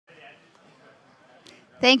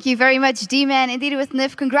Thank you very much, D-Man. Indeed, with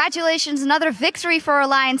NIF, congratulations, another victory for our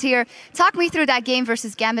Lions here. Talk me through that game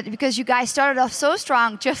versus Gambit, because you guys started off so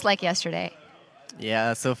strong, just like yesterday.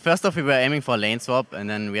 Yeah, so first off we were aiming for a lane swap, and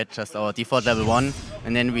then we had just our default level 1,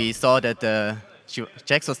 and then we saw that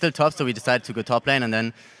Jax was still top, so we decided to go top lane, and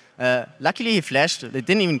then luckily he flashed. It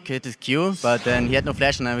didn't even hit his Q, but then he had no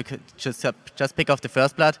flash, and then we could just pick off the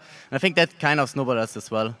first blood. And I think that kind of snowballed us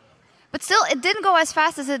as well. But still, it didn't go as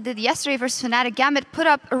fast as it did yesterday versus Fnatic. Gambit put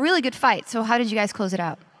up a really good fight, so how did you guys close it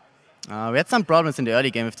out? We had some problems in the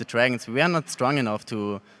early game with the Dragons. We were not strong enough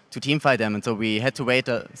to teamfight them, and so we had to wait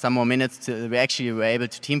some more minutes till we actually were able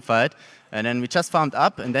to teamfight. And then we just farmed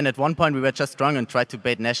up, and then at one point we were just strong and tried to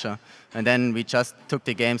bait Nesher. And then we just took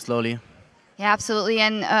the game slowly. Yeah, absolutely.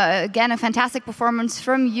 And again, a fantastic performance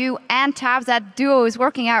from you and Tabs. That duo is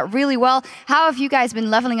working out really well. How have you guys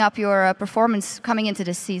been leveling up your performance coming into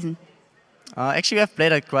this season? Actually, we have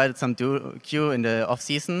played quite some duo queue in the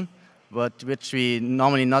off-season, but which we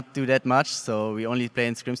normally not do that much, so we only play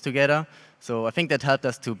in scrims together. So I think that helped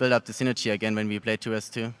us to build up the synergy again when we play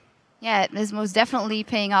 2s2. Yeah, it is most definitely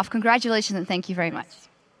paying off. Congratulations and thank you very much.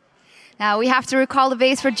 Now we have to recall the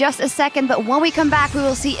base for just a second, but when we come back we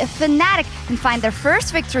will see if Fnatic can find their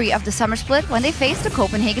first victory of the summer split when they face the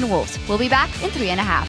Copenhagen Wolves. We'll be back in 3.5.